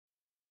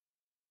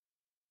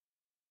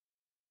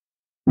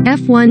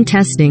F1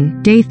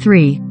 testing, Day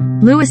 3.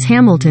 Lewis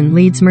Hamilton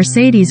leads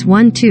Mercedes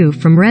 1-2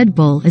 from Red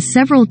Bull as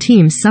several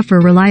teams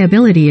suffer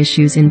reliability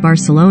issues in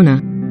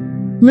Barcelona.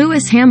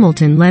 Lewis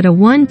Hamilton led a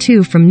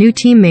 1-2 from new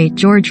teammate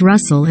George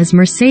Russell as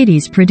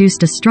Mercedes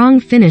produced a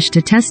strong finish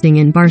to testing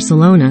in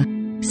Barcelona.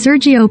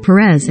 Sergio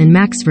Perez and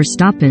Max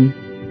Verstappen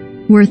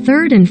were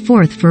third and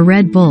fourth for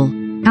Red Bull,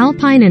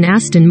 Alpine and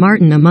Aston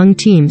Martin among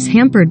teams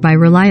hampered by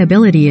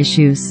reliability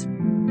issues.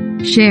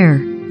 Share.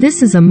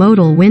 This is a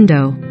modal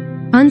window.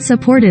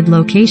 Unsupported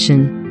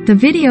location. The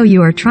video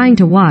you are trying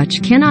to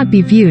watch cannot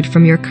be viewed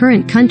from your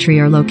current country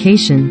or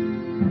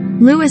location.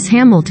 Lewis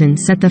Hamilton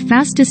set the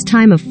fastest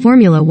time of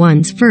Formula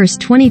One's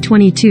first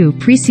 2022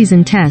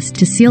 preseason test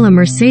to seal a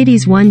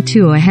Mercedes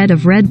 1-2 ahead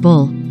of Red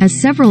Bull, as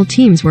several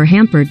teams were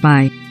hampered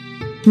by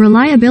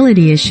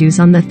reliability issues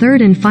on the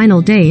third and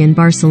final day in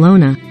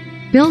Barcelona.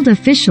 Billed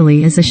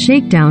officially as a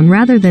shakedown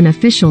rather than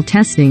official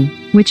testing,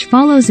 which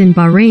follows in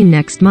Bahrain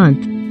next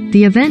month,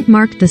 the event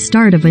marked the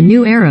start of a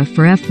new era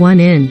for F1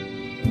 in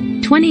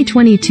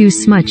 2022.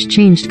 Smuch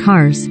changed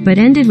cars but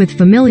ended with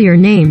familiar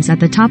names at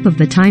the top of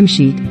the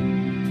timesheet.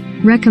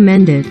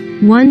 Recommended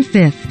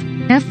 1/5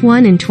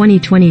 F1 in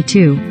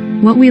 2022.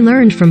 What we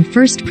learned from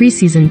first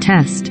preseason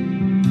test.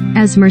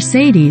 As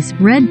Mercedes,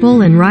 Red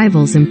Bull and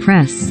rivals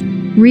impress.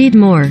 Read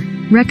more.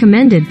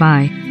 Recommended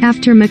by.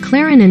 After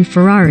McLaren and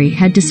Ferrari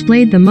had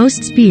displayed the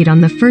most speed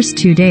on the first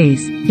 2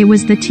 days, it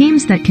was the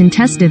teams that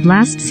contested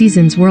last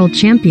season's World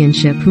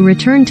Championship who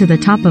returned to the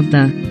top of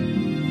the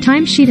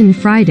timesheet on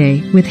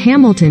Friday, with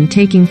Hamilton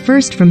taking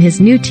first from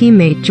his new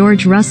teammate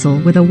George Russell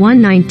with a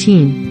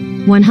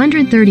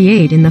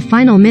 1:19.138 in the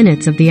final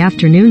minutes of the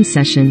afternoon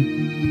session.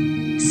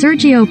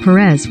 Sergio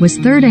Perez was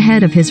third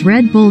ahead of his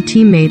Red Bull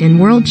teammate and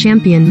world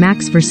champion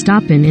Max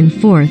Verstappen in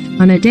fourth,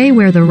 on a day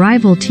where the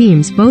rival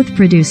teams both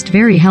produced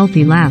very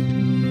healthy lap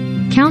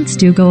counts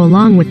to go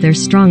along with their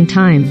strong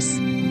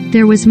times.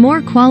 There was more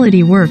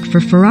quality work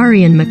for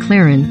Ferrari and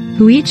McLaren,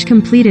 who each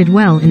completed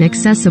well in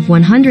excess of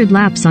 100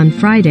 laps on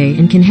Friday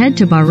and can head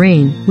to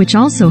Bahrain, which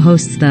also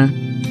hosts the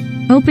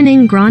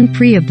opening Grand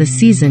Prix of the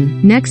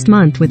season next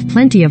month with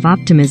plenty of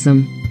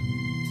optimism.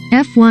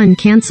 F1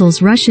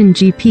 cancels Russian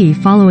GP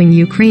following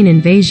Ukraine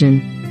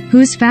invasion.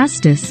 Who's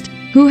fastest?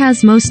 Who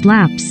has most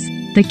laps?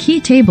 The key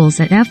tables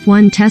at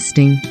F1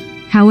 testing.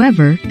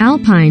 However,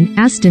 Alpine,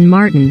 Aston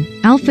Martin,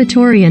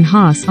 AlphaTauri and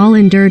Haas all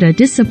endured a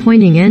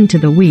disappointing end to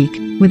the week,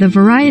 with a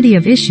variety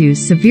of issues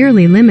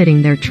severely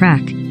limiting their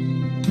track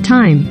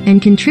time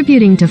and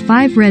contributing to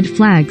 5 red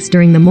flags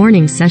during the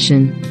morning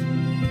session.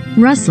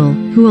 Russell,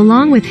 who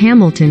along with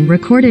Hamilton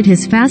recorded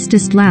his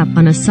fastest lap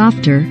on a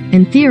softer,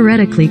 and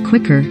theoretically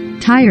quicker,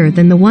 tire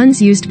than the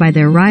ones used by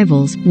their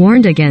rivals,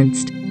 warned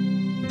against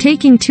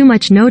taking too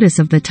much notice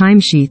of the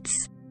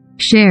timesheets.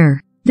 Share.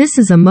 This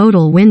is a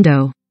modal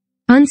window.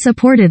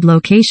 Unsupported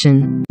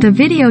location. The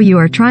video you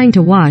are trying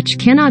to watch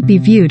cannot be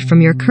viewed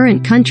from your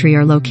current country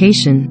or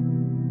location.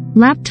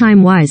 Lap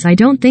time-wise I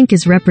don't think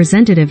is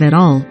representative at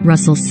all,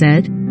 Russell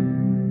said.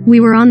 We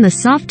were on the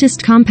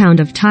softest compound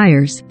of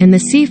tires, and the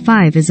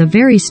C5 is a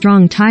very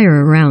strong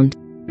tire around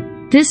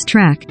this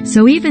track,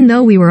 so even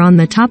though we were on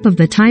the top of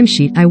the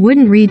timesheet I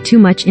wouldn't read too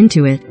much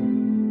into it.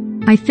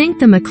 I think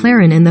the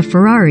McLaren and the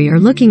Ferrari are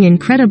looking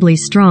incredibly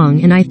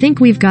strong, and I think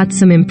we've got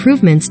some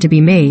improvements to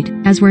be made,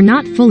 as we're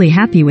not fully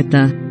happy with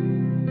the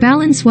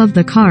balance of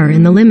the car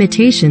and the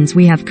limitations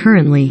we have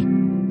currently.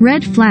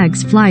 Red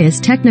flags fly as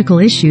technical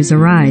issues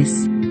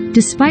arise.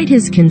 Despite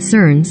his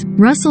concerns,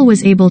 Russell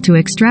was able to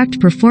extract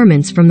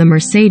performance from the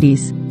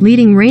Mercedes,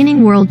 leading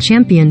reigning world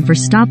champion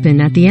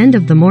Verstappen at the end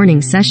of the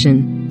morning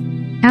session.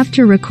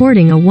 After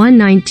recording a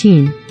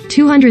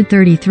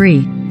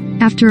 1:19.233.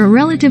 After a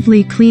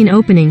relatively clean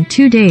opening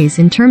 2 days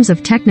in terms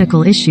of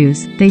technical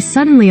issues, they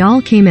suddenly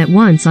all came at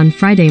once on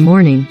Friday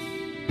morning.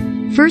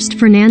 First,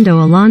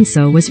 Fernando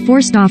Alonso was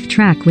forced off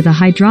track with a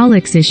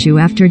hydraulics issue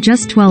after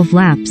just 12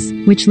 laps,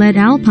 which led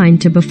Alpine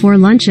to before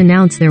lunch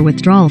announce their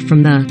withdrawal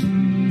from the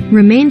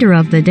remainder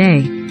of the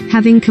day.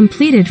 Having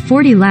completed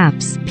 40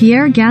 laps,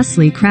 Pierre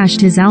Gasly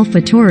crashed his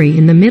AlphaTauri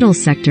in the middle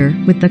sector,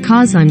 with the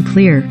cause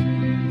unclear.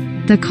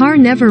 The car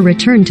never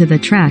returned to the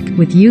track,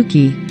 with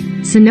Yuki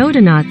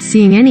Tsunoda not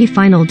seeing any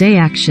final day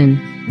action.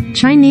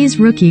 Chinese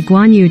rookie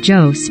Guan Yu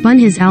Zhou spun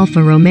his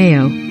Alfa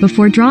Romeo,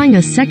 before drawing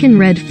a second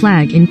red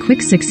flag in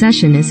quick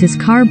succession as his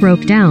car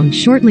broke down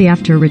shortly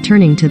after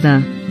returning to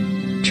the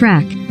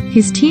track.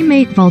 His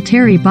teammate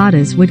Valtteri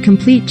Bottas would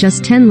complete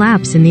just 10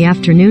 laps in the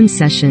afternoon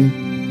session.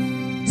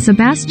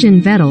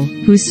 Sebastian Vettel,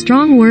 whose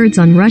strong words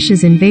on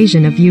Russia's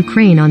invasion of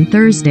Ukraine on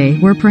Thursday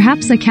were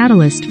perhaps a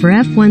catalyst for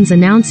F1's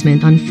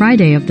announcement on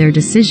Friday of their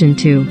decision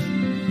to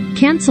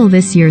cancel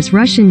this year's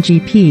Russian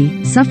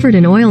GP, suffered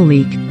an oil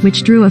leak,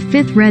 which drew a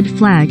 5th red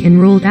flag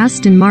and ruled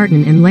Aston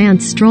Martin and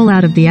Lance Stroll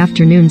out of the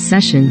afternoon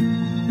session.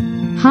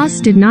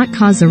 Haas did not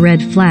cause a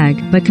red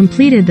flag, but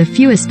completed the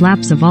fewest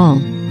laps of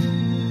all,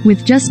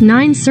 with just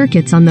 9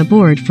 circuits on the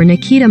board for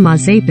Nikita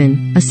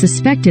Mazepin. A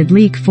suspected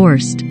leak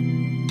forced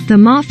the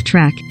MOF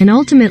track, and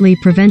ultimately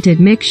prevented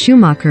Mick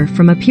Schumacher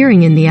from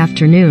appearing in the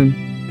afternoon.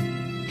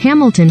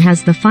 Hamilton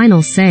has the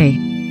final say.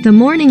 The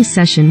morning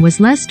session was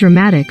less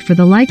dramatic for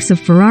the likes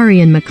of Ferrari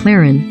and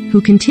McLaren, who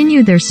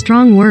continued their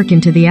strong work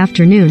into the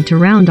afternoon to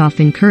round off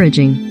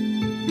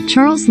encouraging.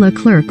 Charles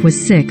Leclerc was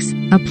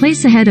 6th, a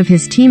place ahead of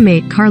his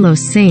teammate Carlos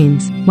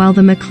Sainz, while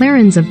the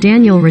McLarens of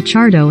Daniel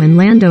Ricciardo and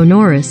Lando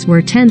Norris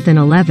were 10th and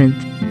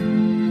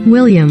 11th.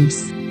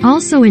 Williams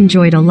also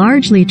enjoyed a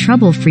largely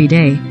trouble-free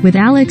day, with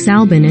Alex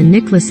Albon and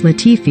Nicholas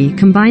Latifi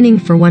combining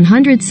for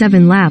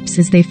 107 laps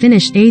as they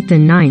finished 8th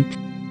and 9th.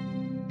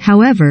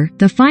 However,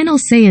 the final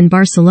say in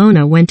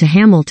Barcelona went to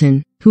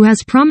Hamilton, who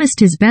has promised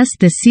his best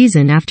this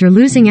season after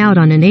losing out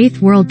on an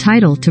 8th world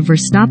title to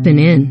Verstappen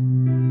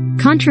in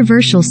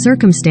controversial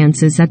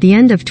circumstances at the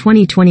end of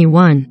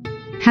 2021.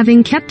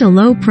 Having kept a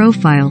low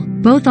profile,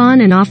 both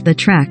on and off the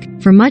track,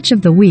 for much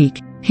of the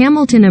week,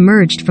 Hamilton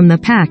emerged from the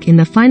pack in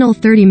the final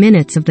 30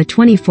 minutes of the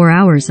 24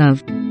 hours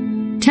of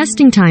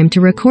testing time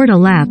to record a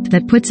lap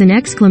that puts an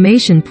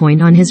exclamation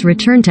point on his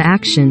return to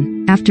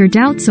action, after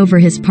doubts over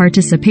his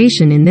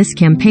participation in this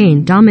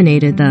campaign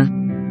dominated the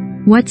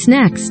 "What's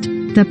next?"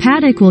 The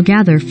paddock will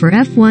gather for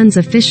F1's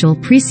official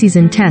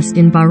preseason test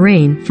in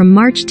Bahrain from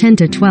March 10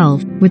 to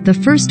 12, with the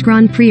first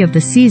Grand Prix of the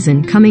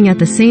season coming at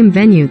the same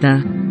venue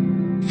the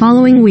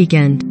following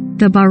weekend.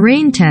 The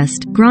Bahrain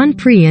Test, Grand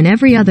Prix and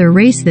every other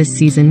race this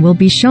season will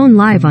be shown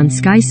live on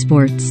Sky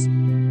Sports.